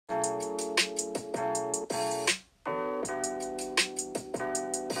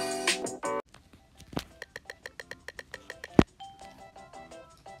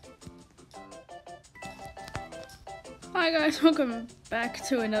Hi guys, welcome back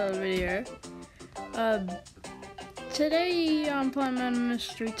to another video. Today I'm playing Murder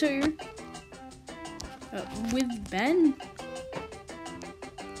Mystery 2 with Ben.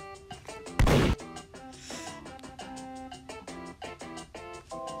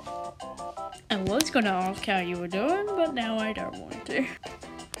 I was gonna ask how you were doing, but now I don't want to.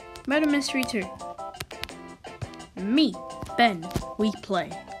 Murder Mystery 2. Me, Ben, we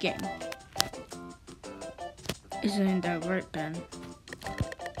play game. Isn't that right, Ben?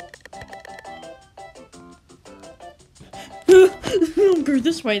 I'll go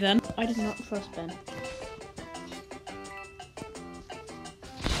this way then. I did not trust Ben.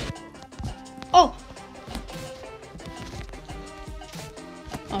 Oh!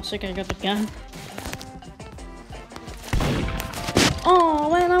 Oh, sick, I got the gun. Oh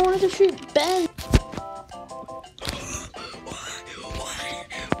man, I wanted to shoot Ben.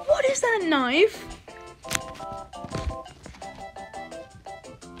 What is that knife?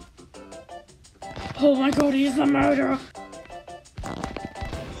 Oh my god, he's the murderer!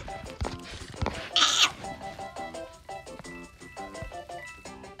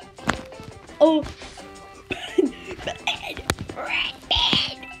 Oh! Ben! Ben! Ben!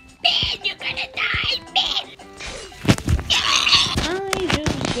 Ben! You're gonna die! Ben! I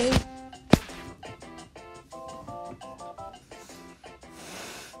just go.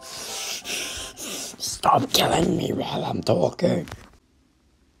 Stop killing me while I'm talking.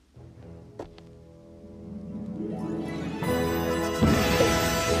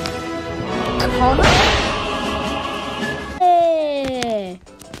 Connor? Hey!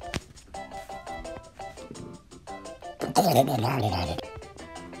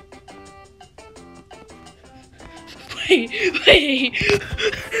 Wait!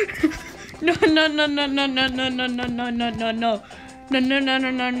 No!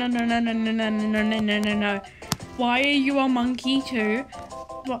 Why are you a monkey too?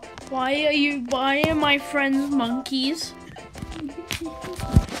 Why are my friends monkeys?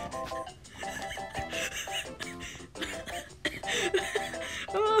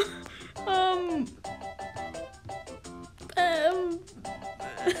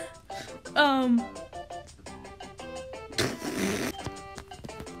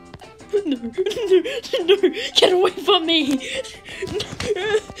 No, get away from me!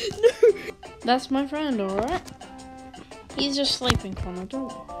 No. That's my friend, alright? He's just sleeping, Connor,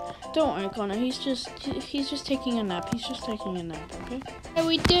 don't worry, Connor, he's just taking a nap, okay? Hey,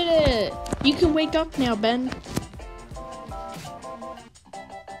 we did it! You can wake up now, Ben.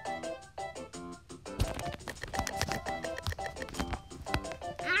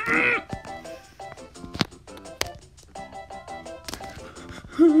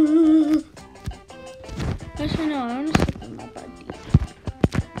 Actually, no, I want to sleep with my buddy.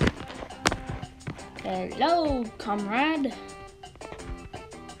 Hello, comrade.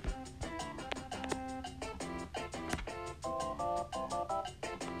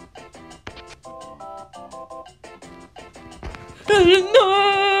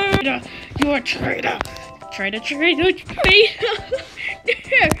 No! You're a traitor! Traitor!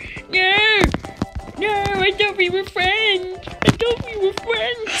 No, I thought we were friends!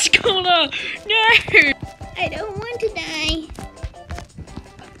 Connor! No! I don't want to die.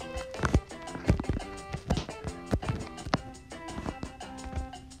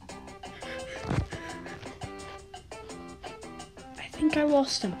 I think I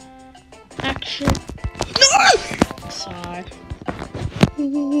lost him. Actually. No! Sorry.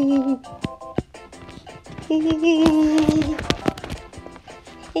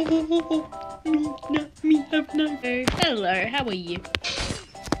 Me have no. Hello, how are you?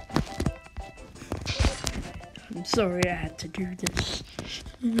 I'm sorry I had to do this.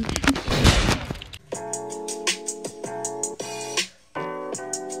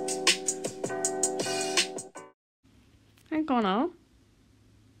 Hey Connor,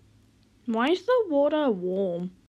 why is the water warm?